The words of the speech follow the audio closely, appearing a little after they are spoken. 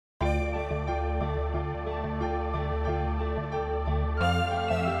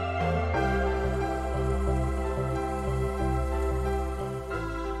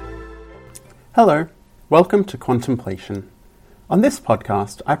Hello, welcome to Quantumplation. On this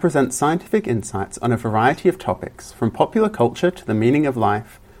podcast, I present scientific insights on a variety of topics, from popular culture to the meaning of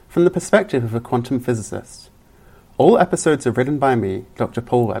life, from the perspective of a quantum physicist. All episodes are written by me, Dr.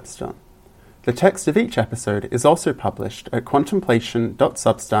 Paul Webster. The text of each episode is also published at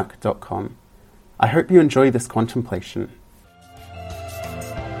quantumplation.substack.com. I hope you enjoy this contemplation.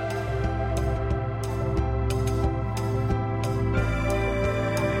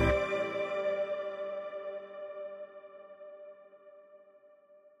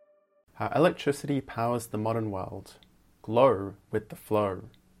 How Electricity Powers the Modern World. Glow with the Flow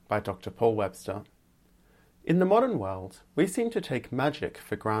by Dr. Paul Webster. In the modern world, we seem to take magic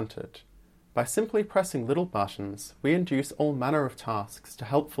for granted. By simply pressing little buttons, we induce all manner of tasks to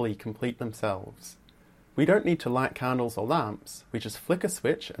helpfully complete themselves. We don't need to light candles or lamps, we just flick a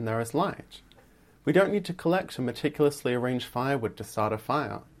switch and there is light. We don't need to collect or meticulously arrange firewood to start a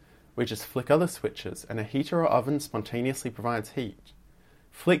fire. We just flick other switches and a heater or oven spontaneously provides heat.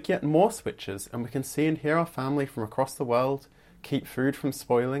 Flick yet more switches and we can see and hear our family from across the world, keep food from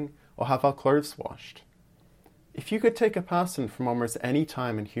spoiling, or have our clothes washed. If you could take a person from almost any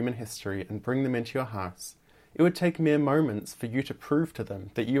time in human history and bring them into your house, it would take mere moments for you to prove to them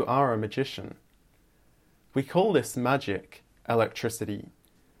that you are a magician. We call this magic electricity.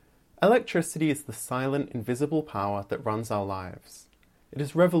 Electricity is the silent, invisible power that runs our lives. It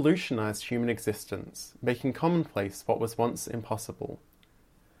has revolutionized human existence, making commonplace what was once impossible.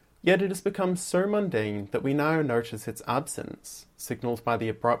 Yet it has become so mundane that we now notice its absence, signalled by the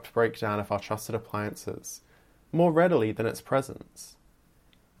abrupt breakdown of our trusted appliances, more readily than its presence.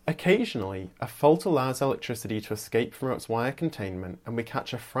 Occasionally, a fault allows electricity to escape from its wire containment and we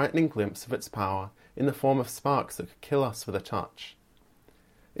catch a frightening glimpse of its power in the form of sparks that could kill us with a touch.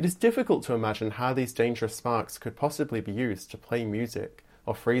 It is difficult to imagine how these dangerous sparks could possibly be used to play music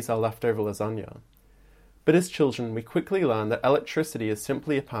or freeze our leftover lasagna. But as children, we quickly learn that electricity is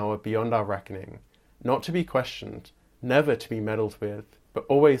simply a power beyond our reckoning, not to be questioned, never to be meddled with, but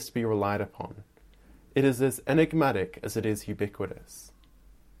always to be relied upon. It is as enigmatic as it is ubiquitous.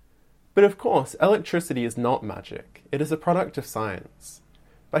 But of course, electricity is not magic. It is a product of science.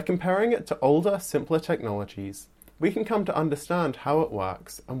 By comparing it to older, simpler technologies, we can come to understand how it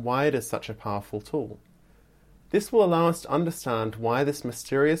works and why it is such a powerful tool. This will allow us to understand why this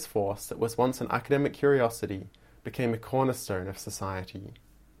mysterious force that was once an academic curiosity became a cornerstone of society.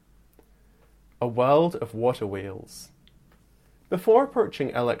 A world of water wheels. Before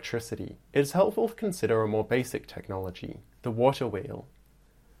approaching electricity, it is helpful to consider a more basic technology, the water wheel.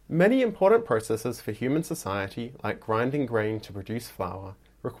 Many important processes for human society, like grinding grain to produce flour,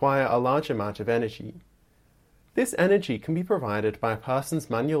 require a large amount of energy. This energy can be provided by a person's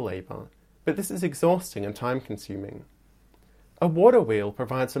manual labour, but this is exhausting and time-consuming. A water wheel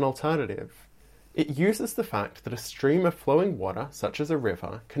provides an alternative. It uses the fact that a stream of flowing water, such as a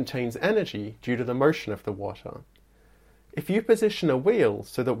river, contains energy due to the motion of the water. If you position a wheel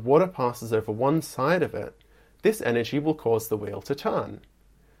so that water passes over one side of it, this energy will cause the wheel to turn.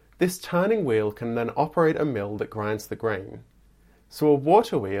 This turning wheel can then operate a mill that grinds the grain. So a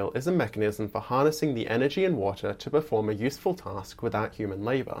water wheel is a mechanism for harnessing the energy in water to perform a useful task without human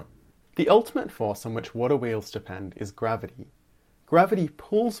labour. The ultimate force on which water wheels depend is gravity. Gravity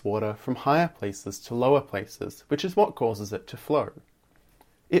pulls water from higher places to lower places, which is what causes it to flow.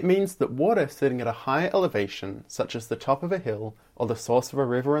 It means that water sitting at a higher elevation, such as the top of a hill or the source of a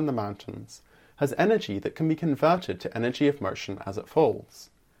river in the mountains, has energy that can be converted to energy of motion as it falls.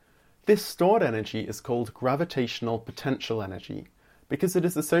 This stored energy is called gravitational potential energy, because it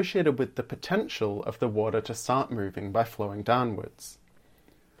is associated with the potential of the water to start moving by flowing downwards.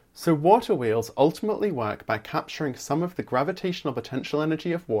 So water wheels ultimately work by capturing some of the gravitational potential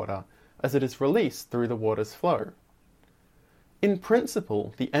energy of water as it is released through the water's flow. In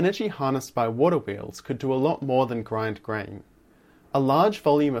principle, the energy harnessed by water wheels could do a lot more than grind grain. A large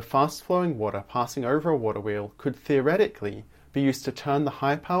volume of fast-flowing water passing over a water wheel could theoretically be used to turn the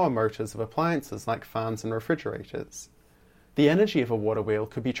high-power motors of appliances like fans and refrigerators. The energy of a water wheel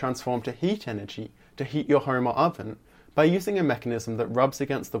could be transformed to heat energy to heat your home or oven, by using a mechanism that rubs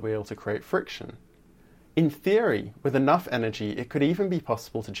against the wheel to create friction. In theory, with enough energy, it could even be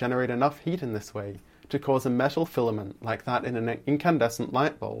possible to generate enough heat in this way to cause a metal filament like that in an incandescent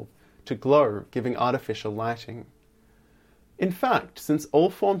light bulb to glow, giving artificial lighting. In fact, since all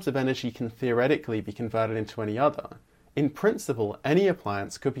forms of energy can theoretically be converted into any other, in principle, any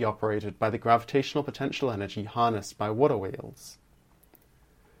appliance could be operated by the gravitational potential energy harnessed by water wheels.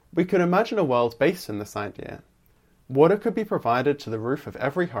 We could imagine a world based on this idea. Water could be provided to the roof of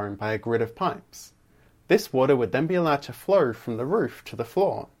every home by a grid of pipes. This water would then be allowed to flow from the roof to the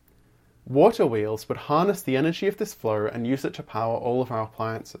floor. Water wheels would harness the energy of this flow and use it to power all of our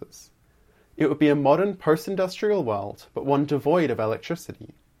appliances. It would be a modern post-industrial world, but one devoid of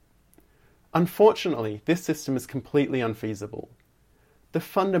electricity. Unfortunately, this system is completely unfeasible. The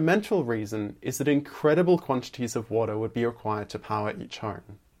fundamental reason is that incredible quantities of water would be required to power each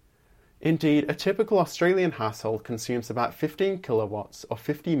home. Indeed, a typical Australian household consumes about 15 kilowatts or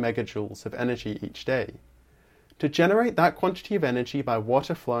 50 megajoules of energy each day. To generate that quantity of energy by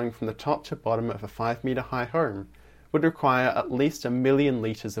water flowing from the top to bottom of a 5-metre high home would require at least 1 million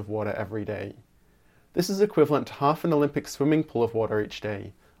litres of water every day. This is equivalent to half an Olympic swimming pool of water each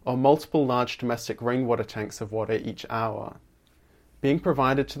day, or multiple large domestic rainwater tanks of water each hour, being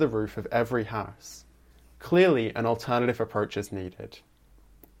provided to the roof of every house. Clearly, an alternative approach is needed.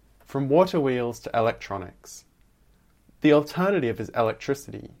 From water wheels to electronics. The alternative is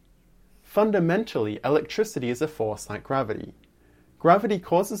electricity. Fundamentally, electricity is a force like gravity. Gravity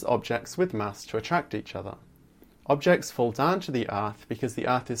causes objects with mass to attract each other. Objects fall down to the earth because the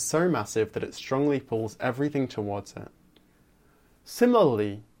earth is so massive that it strongly pulls everything towards it.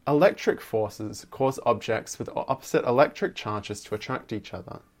 Similarly, electric forces cause objects with opposite electric charges to attract each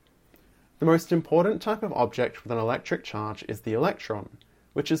other. The most important type of object with an electric charge is the electron,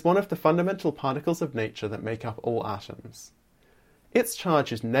 which is one of the fundamental particles of nature that make up all atoms. Its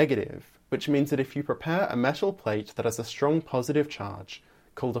charge is negative, which means that if you prepare a metal plate that has a strong positive charge,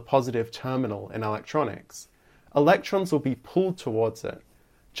 called a positive terminal in electronics, electrons will be pulled towards it,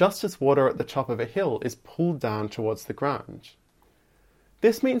 just as water at the top of a hill is pulled down towards the ground.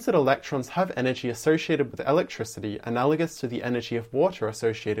 This means that electrons have energy associated with electricity analogous to the energy of water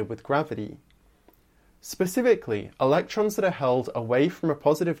associated with gravity. Specifically, electrons that are held away from a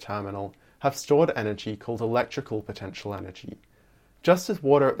positive terminal have stored energy called electrical potential energy, just as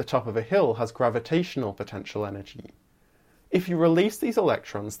water at the top of a hill has gravitational potential energy. If you release these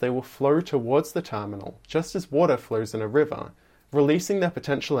electrons, they will flow towards the terminal, just as water flows in a river, releasing their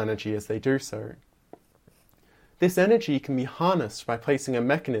potential energy as they do so. This energy can be harnessed by placing a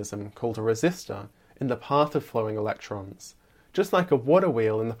mechanism called a resistor in the path of flowing electrons, just like a water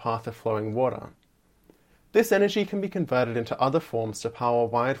wheel in the path of flowing water. This energy can be converted into other forms to power a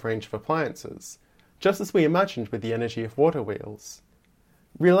wide range of appliances, just as we imagined with the energy of water wheels.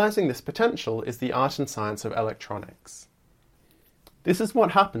 Realizing this potential is the art and science of electronics. This is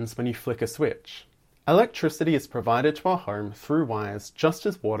what happens when you flick a switch. Electricity is provided to our home through wires just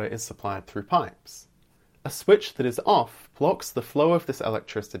as water is supplied through pipes. A switch that is off blocks the flow of this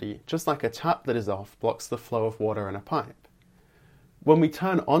electricity, just like a tap that is off blocks the flow of water in a pipe. When we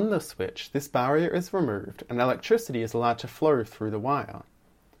turn on the switch, this barrier is removed and electricity is allowed to flow through the wire.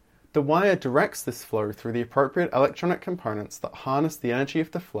 The wire directs this flow through the appropriate electronic components that harness the energy of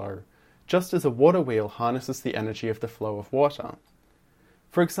the flow, just as a water wheel harnesses the energy of the flow of water.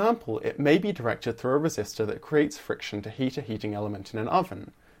 For example, it may be directed through a resistor that creates friction to heat a heating element in an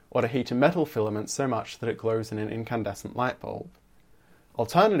oven, or to heat a metal filament so much that it glows in an incandescent light bulb.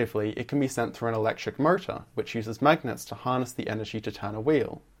 Alternatively, it can be sent through an electric motor, which uses magnets to harness the energy to turn a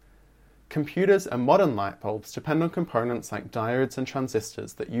wheel. Computers and modern light bulbs depend on components like diodes and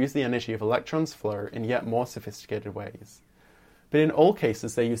transistors that use the energy of electrons' flow in yet more sophisticated ways. But in all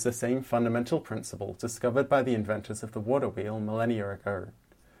cases, they use the same fundamental principle discovered by the inventors of the water wheel millennia ago.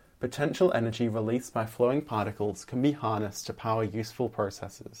 Potential energy released by flowing particles can be harnessed to power useful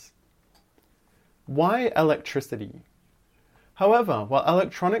processes. Why electricity? However, while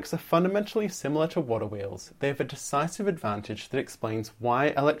electronics are fundamentally similar to water wheels, they have a decisive advantage that explains why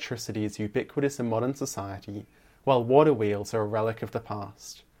electricity is ubiquitous in modern society, while water wheels are a relic of the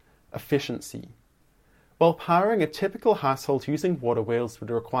past. Efficiency. While powering a typical household using water wheels would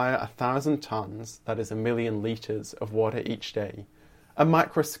require 1,000 tons, that is 1 million litres, of water each day, a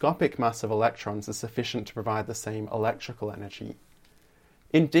microscopic mass of electrons is sufficient to provide the same electrical energy.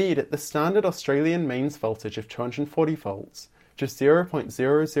 Indeed, at the standard Australian mains voltage of 240 volts, just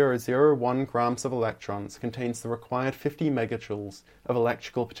 0.0001 grams of electrons contains the required 50 megajoules of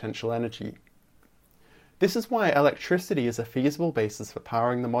electrical potential energy. This is why electricity is a feasible basis for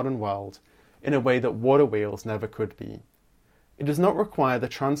powering the modern world in a way that water wheels never could be. It does not require the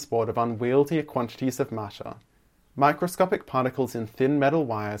transport of unwieldy quantities of matter. Microscopic particles in thin metal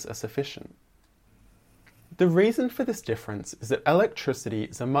wires are sufficient. The reason for this difference is that electricity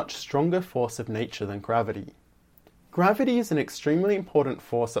is a much stronger force of nature than gravity. Gravity is an extremely important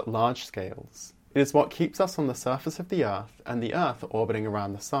force at large scales. It is what keeps us on the surface of the Earth and the Earth orbiting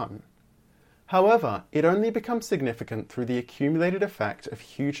around the Sun. However, it only becomes significant through the accumulated effect of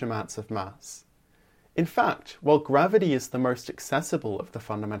huge amounts of mass. In fact, while gravity is the most accessible of the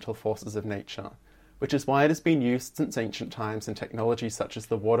fundamental forces of nature, which is why it has been used since ancient times in technology such as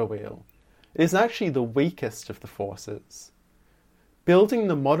the water wheel. It is actually the weakest of the forces. Building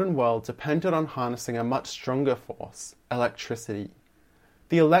the modern world depended on harnessing a much stronger force, electricity.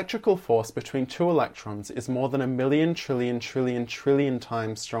 The electrical force between two electrons is more than 1,000,000,000,000,000,000,000,000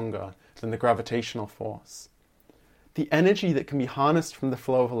 times stronger than the gravitational force. The energy that can be harnessed from the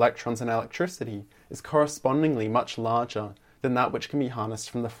flow of electrons and electricity is correspondingly much larger than that which can be harnessed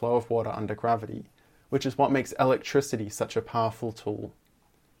from the flow of water under gravity, which is what makes electricity such a powerful tool.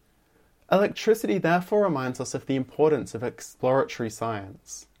 Electricity therefore reminds us of the importance of exploratory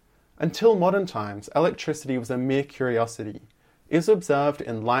science. Until modern times, electricity was a mere curiosity. It was observed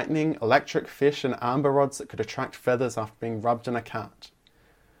in lightning, electric fish, and amber rods that could attract feathers after being rubbed on a cat.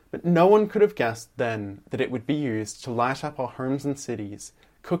 But no one could have guessed then that it would be used to light up our homes and cities,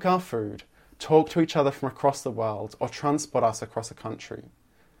 cook our food, talk to each other from across the world, or transport us across a country.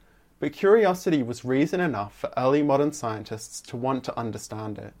 But curiosity was reason enough for early modern scientists to want to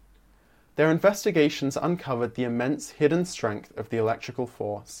understand it. Their investigations uncovered the immense hidden strength of the electrical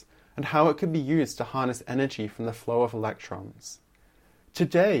force and how it could be used to harness energy from the flow of electrons.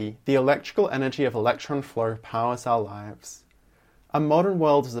 Today, the electrical energy of electron flow powers our lives. Our modern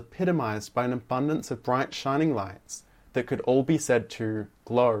world is epitomized by an abundance of bright shining lights that could all be said to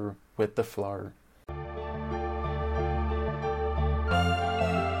glow with the flow.